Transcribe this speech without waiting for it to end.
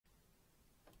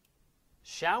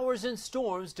Showers and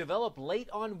storms develop late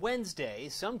on Wednesday.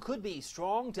 Some could be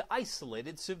strong to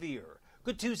isolated severe.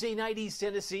 Good Tuesday night, East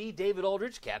Tennessee. David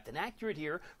Aldridge, Captain Accurate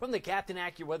here from the Captain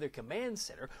Accurate Weather Command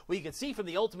Center. Well, you can see from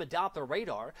the Ultimate Doppler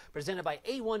Radar, presented by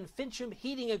A1 Fincham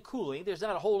Heating and Cooling. There's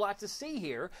not a whole lot to see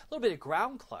here. A little bit of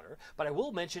ground clutter, but I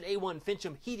will mention A1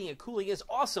 Fincham Heating and Cooling is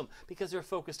awesome because they're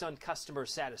focused on customer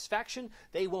satisfaction.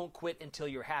 They won't quit until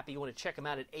you're happy. You want to check them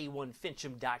out at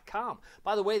a1fincham.com.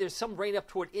 By the way, there's some rain up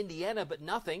toward Indiana, but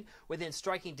nothing within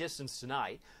striking distance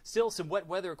tonight. Still some wet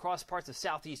weather across parts of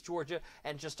southeast Georgia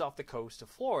and just off the coast of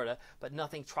Florida, but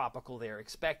nothing tropical there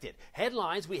expected.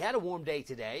 Headlines, we had a warm day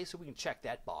today, so we can check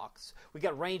that box. We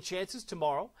got rain chances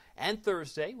tomorrow and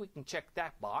Thursday. We can check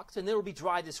that box. And then it'll be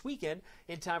dry this weekend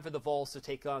in time for the Vols to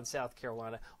take on South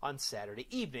Carolina on Saturday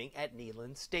evening at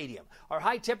Neyland Stadium. Our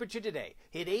high temperature today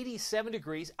hit 87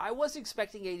 degrees. I was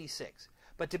expecting 86.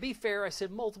 But to be fair, I said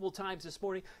multiple times this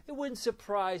morning, it wouldn't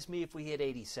surprise me if we hit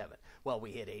 87. Well, we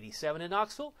hit 87 in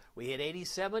Knoxville. We hit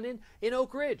 87 in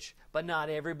Oak Ridge. But not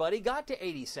everybody got to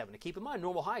 87. To keep in mind,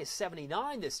 normal high is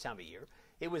 79 this time of year.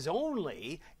 It was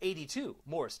only 82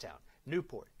 Morristown,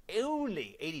 Newport.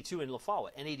 Only 82 in La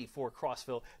Follette and 84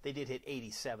 Crossville. They did hit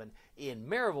 87 in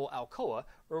Maryville, Alcoa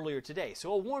earlier today.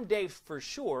 So a warm day for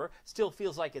sure. Still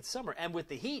feels like it's summer. And with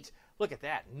the heat, look at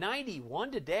that.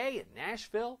 91 today in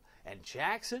Nashville and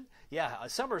Jackson. Yeah,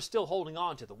 summer is still holding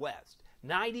on to the west.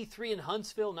 93 in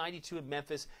Huntsville, 92 in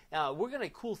Memphis. We're going to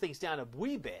cool things down a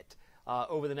wee bit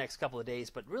over the next couple of days,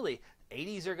 but really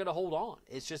 80s are going to hold on.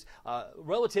 It's just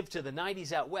relative to the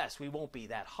 90s out west, we won't be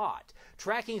that hot.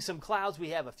 Tracking some clouds, we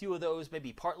have a few of those,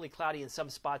 maybe partly cloudy in some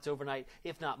spots overnight,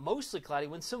 if not mostly cloudy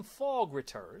when some fog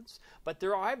returns. But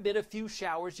there have been a few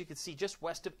showers you can see just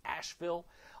west of Asheville,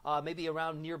 maybe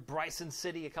around near Bryson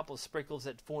City, a couple of sprinkles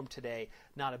that formed today.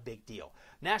 Not a big deal.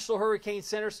 National Hurricane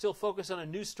Center still focused on a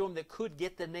new storm that could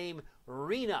get the name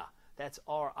Rina. That's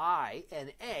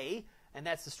R-I-N-A. And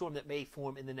that's the storm that may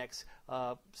form in the next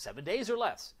 7 days or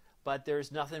less. But there's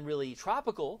nothing really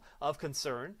tropical of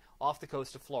concern off the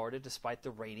coast of Florida, despite the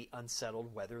rainy,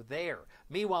 unsettled weather there.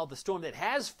 Meanwhile, the storm that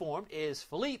has formed is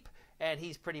Philippe, and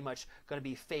he's pretty much going to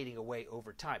be fading away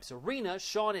over time. So Rena,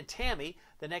 Sean, and Tammy,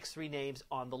 the next three names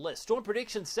on the list. Storm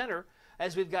Prediction Center,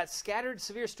 as we've got scattered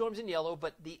severe storms in yellow,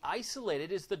 but the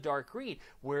isolated is the dark green.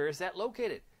 Where is that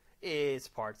located? It's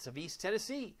parts of East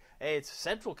Tennessee. It's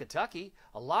central Kentucky,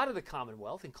 a lot of the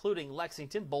Commonwealth, including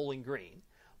Lexington, Bowling Green.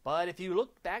 But if you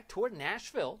look back toward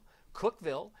Nashville,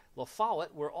 Cookeville, La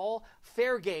Follette, we're all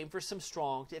fair game for some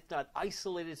strong, if not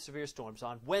isolated, severe storms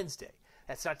on Wednesday.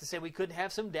 That's not to say we couldn't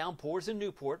have some downpours in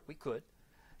Newport. We could.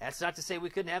 That's not to say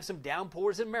we couldn't have some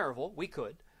downpours in Maryville. We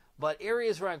could. But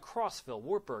areas around Crossville,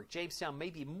 Wartburg, Jamestown may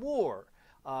be more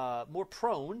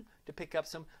prone to pick up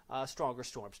some stronger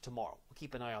storms tomorrow. We'll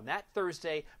keep an eye on that.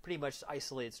 Thursday, pretty much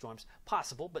isolated storms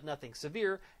possible, but nothing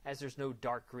severe as there's no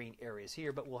dark green areas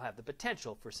here, but we'll have the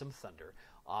potential for some thunder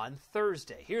on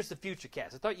Thursday. Here's the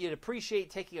futurecast. I thought you'd appreciate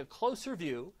taking a closer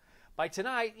view. By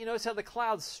tonight, you notice how the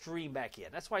clouds stream back in.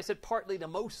 That's why I said partly to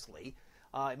mostly.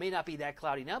 It may not be that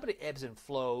cloudy now, but it ebbs and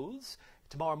flows.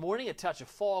 Tomorrow morning, a touch of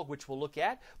fog, which we'll look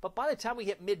at. But by the time we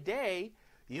hit midday,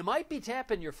 you might be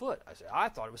tapping your foot. I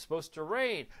thought it was supposed to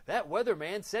rain. That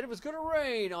weatherman said it was going to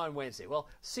rain on Wednesday. Well,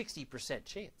 60%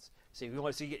 chance. So you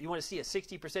want to see a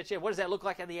 60% chance. What does that look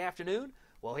like in the afternoon?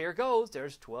 Well, here it goes.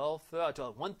 There's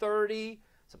 1:30.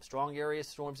 Some strong area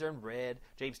storms there in red.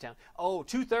 Jamestown. Oh,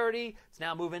 2:30. It's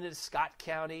now moving into Scott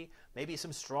County. Maybe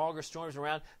some stronger storms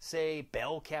around, say,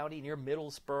 Bell County near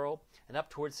Middlesboro and up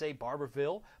towards, say,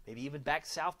 Barberville. Maybe even back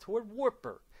south toward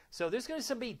Wartburg. So there's going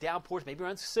to be downpours, maybe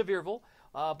around Sevierville.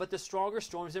 But the stronger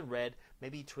storms in red,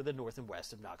 maybe to the north and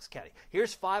west of Knox County.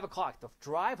 Here's 5 o'clock. The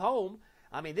drive home,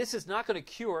 this is not going to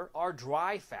cure our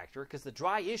dry factor because the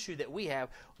dry issue that we have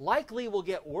likely will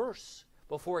get worse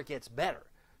before it gets better.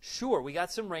 Sure, we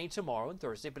got some rain tomorrow and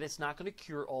Thursday, but it's not going to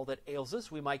cure all that ails us.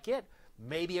 We might get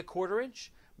maybe a quarter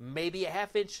inch, maybe a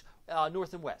half inch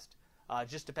north and west.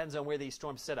 Just depends on where these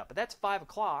storms set up. But that's 5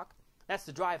 o'clock. That's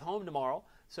the drive home tomorrow.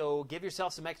 So give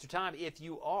yourself some extra time if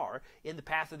you are in the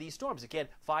path of these storms. Again,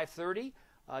 5:30,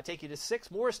 take you to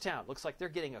 6. Morristown, looks like they're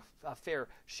getting a fair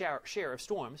share of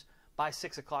storms by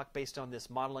 6 o'clock based on this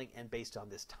modeling and based on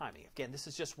this timing. Again, this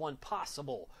is just one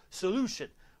possible solution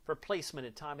for placement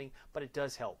and timing, but it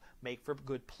does help make for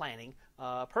good planning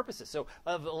purposes. So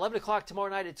 11 o'clock tomorrow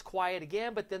night, it's quiet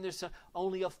again, but then there's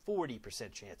only a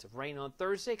 40% chance of rain on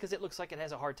Thursday because it looks like it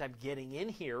has a hard time getting in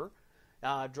here.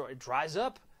 It dries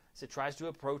up as it tries to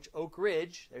approach Oak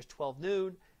Ridge. There's 12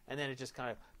 noon, and then it just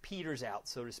kind of peters out,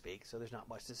 so to speak, so there's not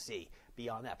much to see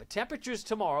beyond that. But temperatures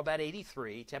tomorrow, about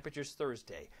 83. Temperatures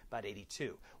Thursday, about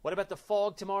 82. What about the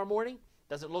fog tomorrow morning?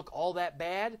 doesn't look all that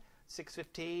bad.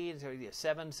 6:15,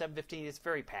 7:15, it's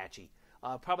very patchy.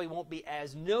 Probably won't be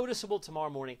as noticeable tomorrow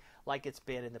morning like it's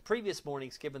been in the previous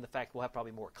mornings, given the fact we'll have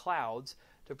probably more clouds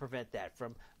to prevent that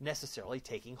from necessarily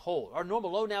taking hold. Our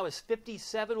normal low now is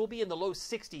 57. We'll be in the low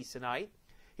 60s tonight.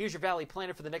 Here's your Valley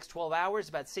Planner for the next 12 hours,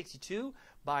 about 62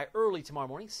 by early tomorrow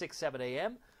morning, 6, 7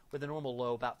 a.m., with a normal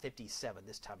low about 57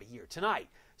 this time of year. Tonight,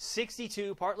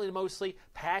 62, partly to mostly,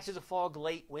 patches of fog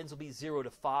late, winds will be 0 to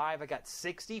 5. I got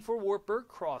 60 for Wartburg,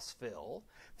 Crossville,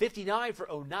 59 for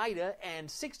Oneida,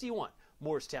 and 61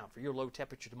 Morristown for your low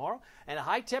temperature tomorrow, and a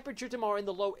high temperature tomorrow in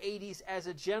the low 80s as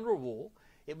a general rule.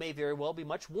 It may very well be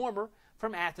much warmer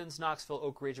from Athens, Knoxville,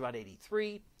 Oak Ridge, about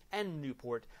 83, and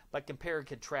Newport, but compare and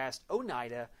contrast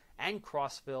Oneida and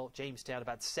Crossville, Jamestown,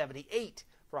 about 78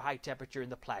 for a high temperature in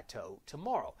the plateau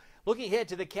tomorrow. Looking ahead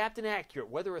to the Captain Accurate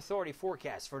Weather Authority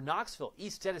forecast for Knoxville,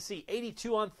 East Tennessee,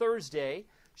 82 on Thursday.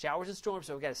 Showers and storms,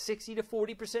 so we've got a 60 to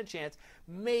 40% chance,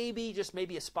 maybe, just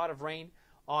maybe a spot of rain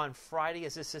on Friday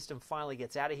as this system finally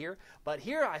gets out of here. But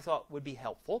here I thought would be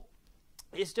helpful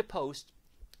is to post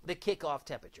the kickoff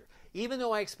temperature. Even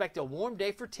though I expect a warm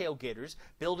day for tailgaters,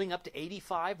 building up to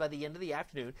 85 by the end of the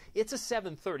afternoon, it's a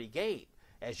 7:30 game,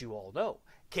 as you all know.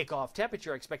 Kickoff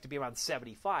temperature I expect to be around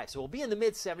 75, so we'll be in the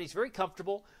mid-70s, very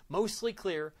comfortable, mostly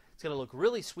clear. It's going to look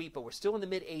really sweet, but we're still in the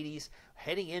mid-80s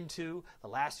heading into the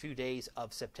last few days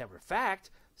of September. In fact,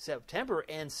 September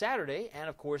ends Saturday, and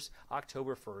of course,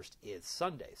 October 1st is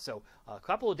Sunday. So a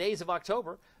couple of days of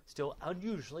October, still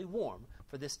unusually warm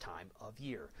for this time of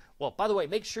year. Well, by the way,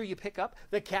 make sure you pick up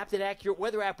the Captain Accurate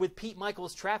Weather app with Pete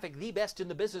Michaels Traffic, the best in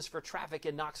the business for traffic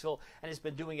in Knoxville, and has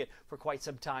been doing it for quite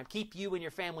some time. Keep you and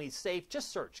your family safe.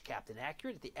 Just search Captain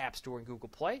Accurate at the App Store and Google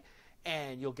Play,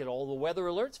 and you'll get all the weather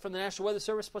alerts from the National Weather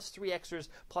Service, plus 3 extras,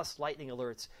 plus lightning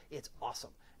alerts. It's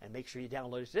awesome. And make sure you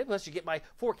download it today, plus you get my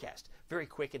forecast very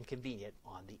quick and convenient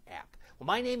on the app. Well,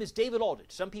 my name is David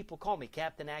Aldrich. Some people call me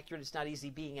Captain Accurate. It's not easy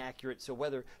being accurate, so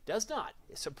weather does not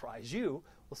surprise you.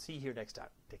 We'll see you here next time.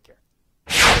 Take care.